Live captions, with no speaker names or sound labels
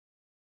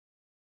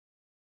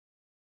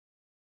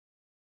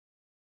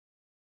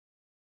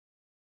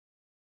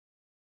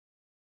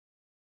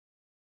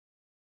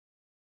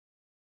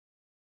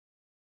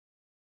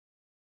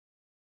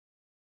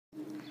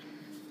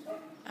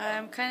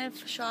I'm kind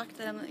of shocked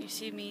that I'm letting you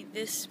see me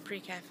this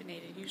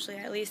pre-caffeinated. Usually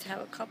I at least have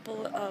a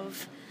couple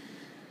of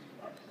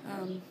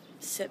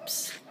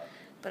sips,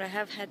 but I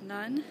have had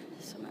none,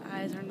 so my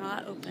eyes are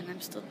not open.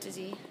 I'm still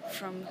dizzy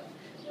from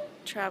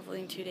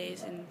traveling 2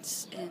 days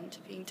and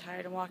being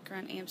tired and walking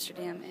around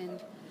Amsterdam,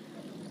 and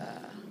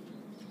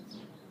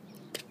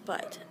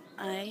but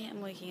I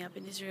am waking up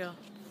in Israel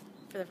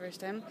for the first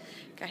time.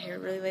 Got here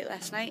really late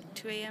last night,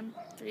 2 a.m.,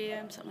 3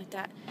 a.m., something like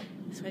that,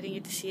 so I didn't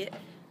get to see it,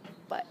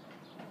 but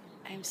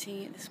I am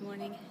seeing it this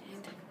morning,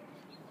 and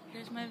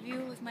here's my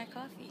view with my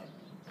coffee.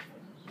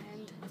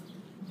 And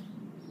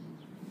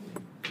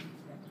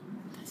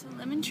that's a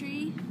lemon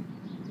tree.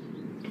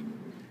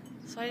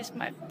 So I just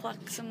might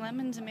pluck some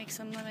lemons and make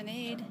some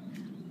lemonade,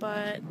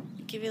 but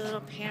give you a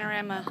little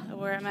panorama of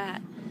where I'm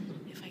at,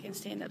 if I can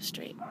stand up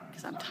straight,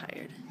 because I'm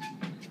tired.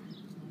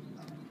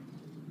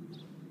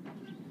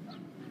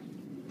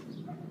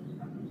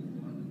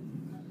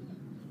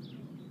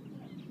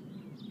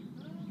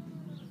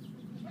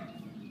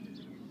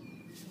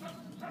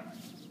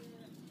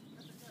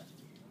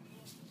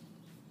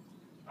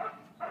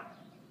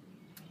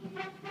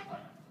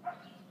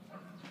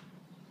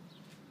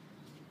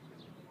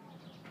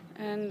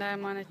 And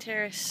I'm on a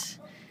terrace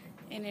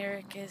in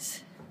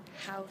Erica's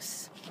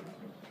house.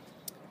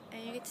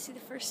 And you get to see the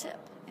first sip.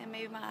 And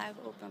maybe my eye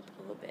will open up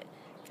a little bit.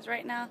 Because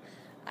right now,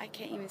 I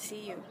can't even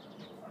see you.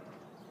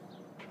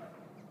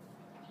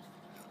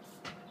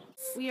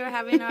 We are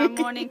having our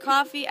morning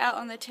coffee out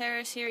on the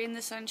terrace here in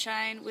the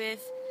sunshine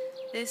with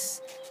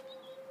this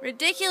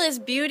ridiculous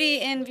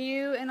beauty in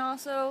view, and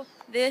also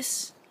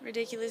this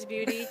ridiculous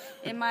beauty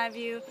in my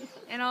view,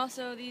 and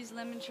also these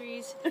lemon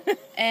trees,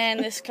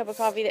 and this cup of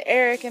coffee that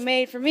Erica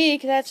made for me,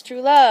 because that's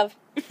true love.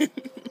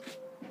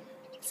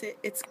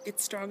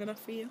 It's strong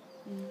enough for you?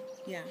 Mm.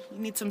 Yeah, you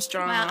need some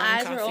strong My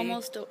eyes coffee. are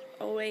almost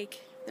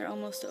awake. They're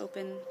almost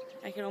open.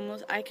 I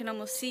can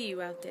almost see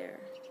you out there,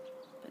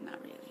 but not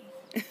really.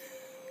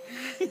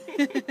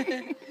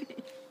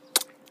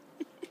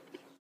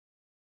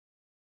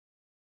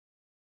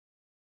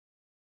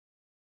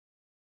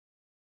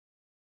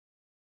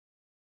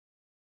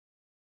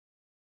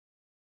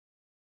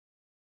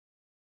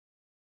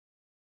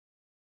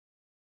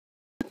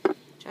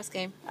 Trust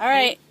game.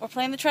 Alright, we're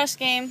playing the trust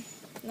game.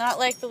 Not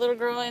like the little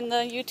girl in the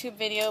YouTube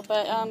video,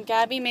 but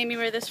Gabby made me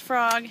wear this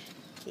frog.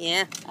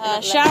 Yeah.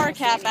 Shower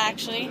cap,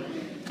 actually.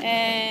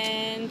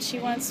 And she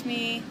wants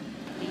me...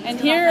 And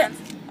here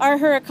are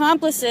her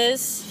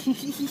accomplices. Are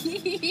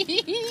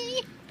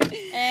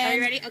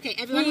you ready? Okay,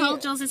 everyone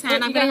hold Jules'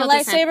 hand. I'm going to hold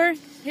his hand. lightsaber?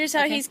 Here's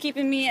how he's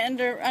keeping me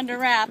under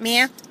wraps.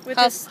 Mia, with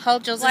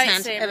hold Jules'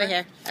 hand. lightsaber. Over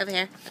here. Over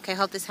here. Okay,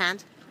 hold this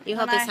hand. You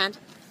hold this hand.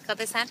 Got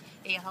this hand?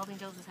 Are you holding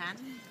Jules' hand?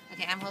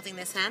 Okay, I'm holding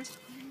this hand.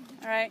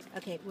 Alright.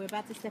 Okay, we're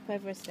about to step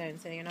over a stone,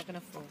 so you're not going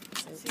to fall.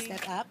 So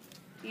step up.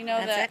 You know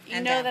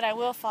that I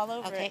will fall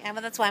over. Okay, and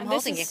that's why I'm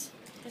holding you.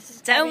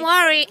 Don't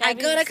worry, I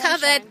got it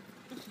covered.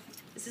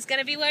 This is going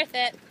to be worth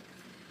it.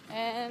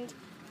 And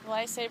the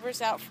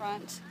lightsaber's out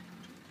front.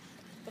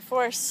 The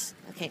Force.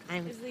 Okay,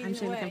 I'm leading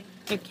the way.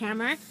 Your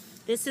camera.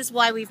 This is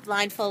why we've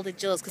blindfolded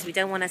Jules, because we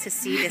don't want her to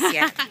see this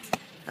yet.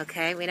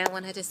 Okay, we don't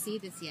want her to see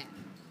this yet.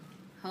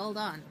 Hold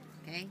on.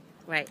 Okay,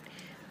 right.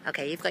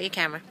 Okay, you've got your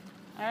camera.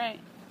 All right.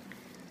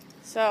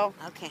 So.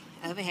 Okay,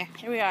 over here.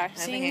 Here we are,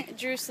 seeing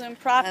Jerusalem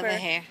proper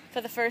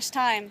for the first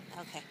time.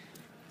 Okay.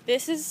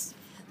 This is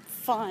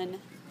fun.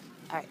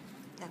 All right.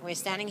 Now we're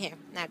standing here.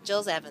 Now,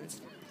 Jules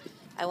Evans,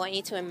 I want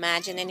you to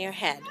imagine in your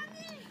head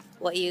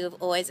what you've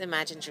always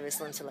imagined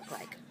Jerusalem to look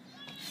like.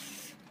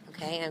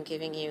 Okay, I'm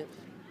giving you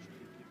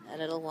a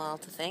little while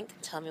to think.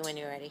 Tell me when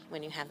you're ready.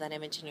 When you have that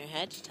image in your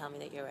head, tell me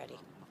that you're ready.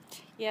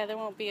 Yeah, there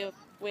won't be a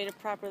way to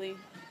properly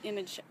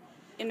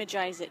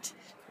imagize it.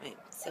 Right.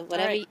 So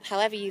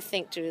however you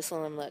think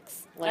Jerusalem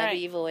looks, whatever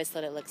you've always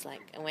thought it looks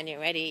like, and when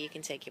you're ready, you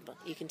can take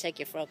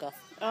your frog off.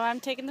 Oh, I'm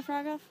taking the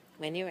frog off?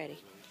 When you're ready.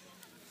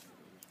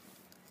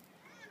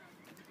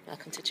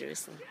 Welcome to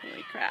Jerusalem.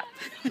 Holy crap.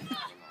 That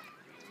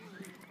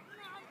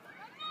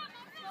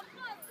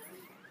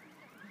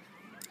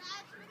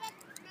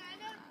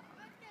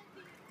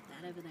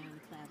over there in the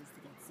cloud is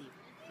the Dead Sea.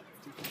 It's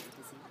too far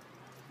to see.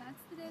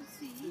 That's the Dead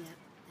Sea? Yeah,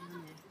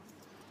 down there.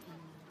 In the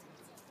mountains.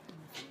 In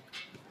the fog.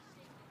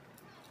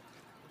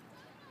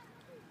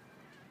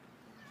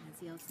 There's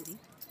the old city.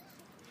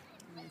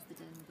 And there's the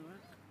Dome of the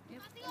Rock.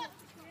 Yep.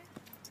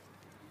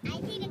 I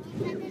think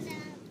it's up.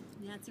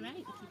 Yeah, that's right. The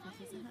Keep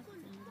Offers the Dome of the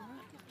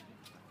Rock.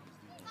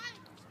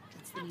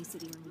 That's the new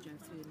city when we drove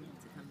through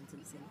to come into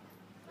the city.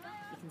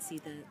 You can see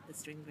the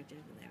string bridge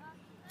over there.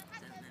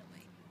 Down that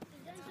way.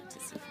 It's hard to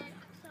see from there.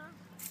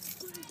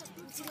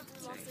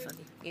 It's very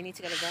funny. You need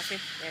to go to the bathroom?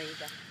 There you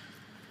go.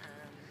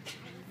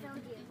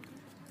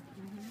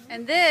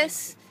 And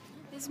this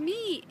is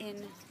me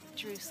in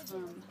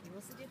Jerusalem.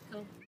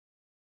 Cool.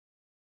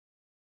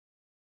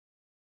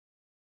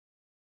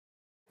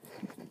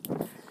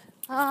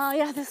 Oh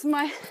yeah, this is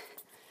my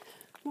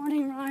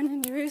morning run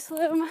in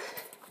Jerusalem.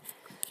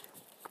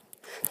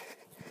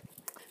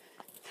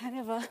 Kind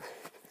of a...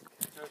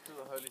 Go to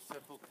the Holy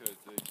Sepulchre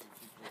so you can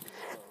keep moving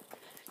as well.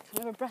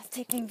 We have a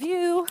breathtaking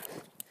view.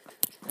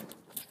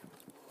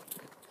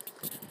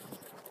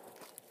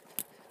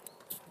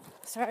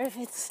 Sorry if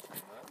it's,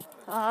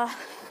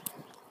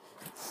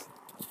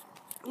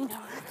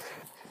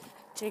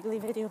 jiggly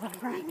video, but I'm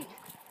running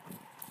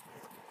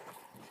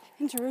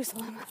in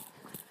Jerusalem.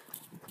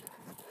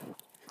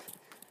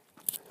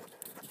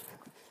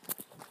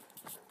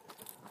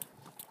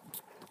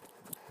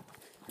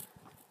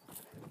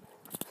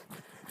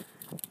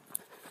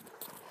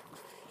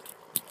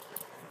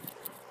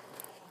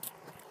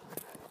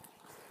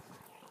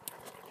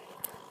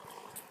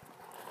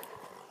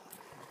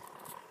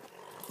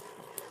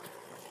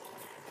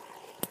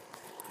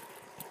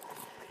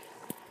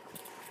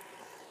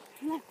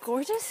 Isn't that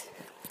gorgeous?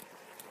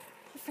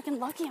 How freaking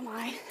lucky am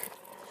I?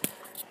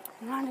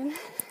 I'm not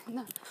in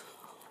the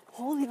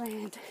Holy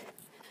Land.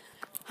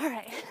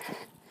 Alright.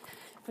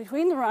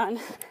 Between the run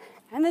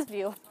and this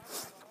view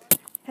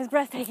is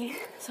breathtaking.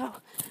 So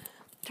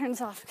turn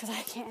this off because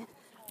I can't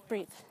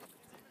breathe.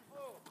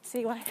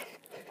 See what?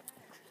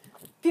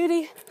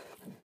 Beauty.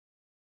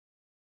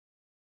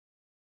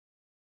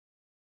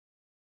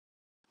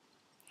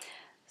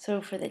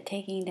 So for the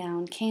Taking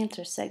Down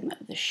Cancer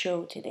segment of the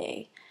show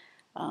today,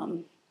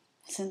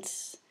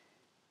 since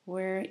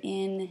we're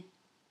in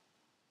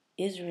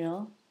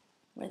Israel,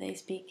 where they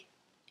speak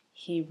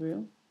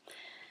Hebrew,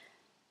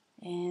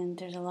 and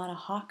there's a lot of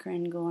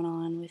hawkering going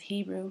on with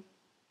Hebrew.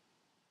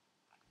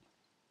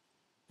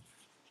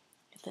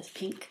 Get this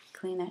pink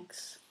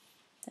Kleenex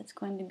that's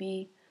going to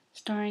be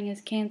starring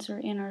as cancer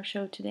in our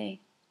show today.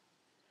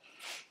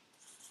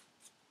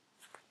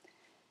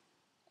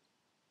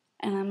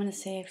 And I'm going to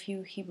say a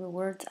few Hebrew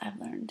words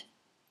I've learned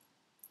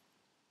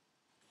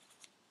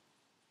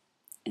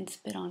and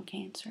spit on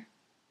cancer.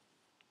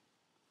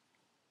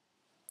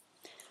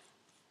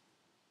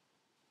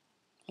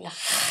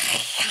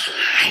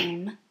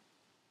 L'chaim,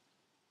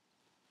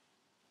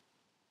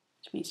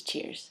 which means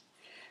cheers.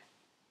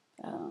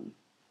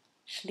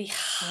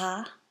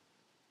 Shlicha,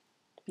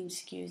 which means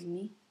excuse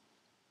me.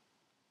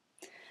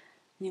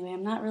 Anyway,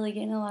 I'm not really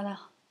getting a lot of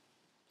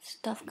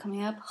stuff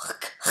coming up.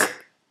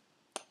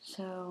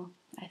 So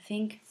I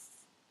think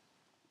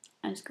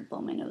I'm just going to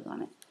blow my nose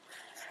on it.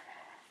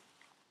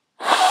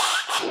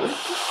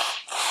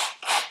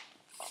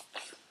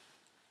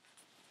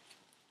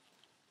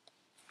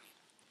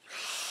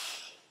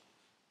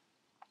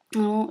 I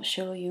won't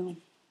show you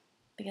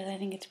because I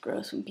think it's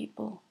gross when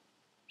people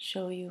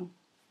show you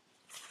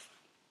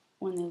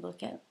when they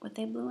look at what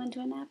they blew into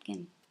a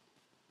napkin.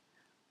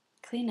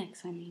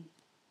 Kleenex, I mean.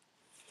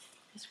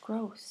 It's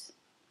gross.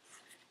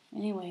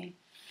 Anyway,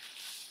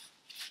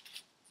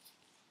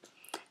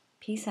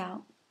 peace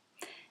out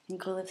and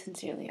go live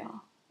sincerely,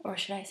 y'all. Or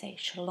should I say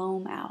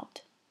shalom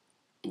out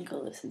and go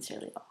live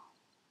sincerely, y'all.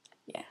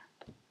 Yeah.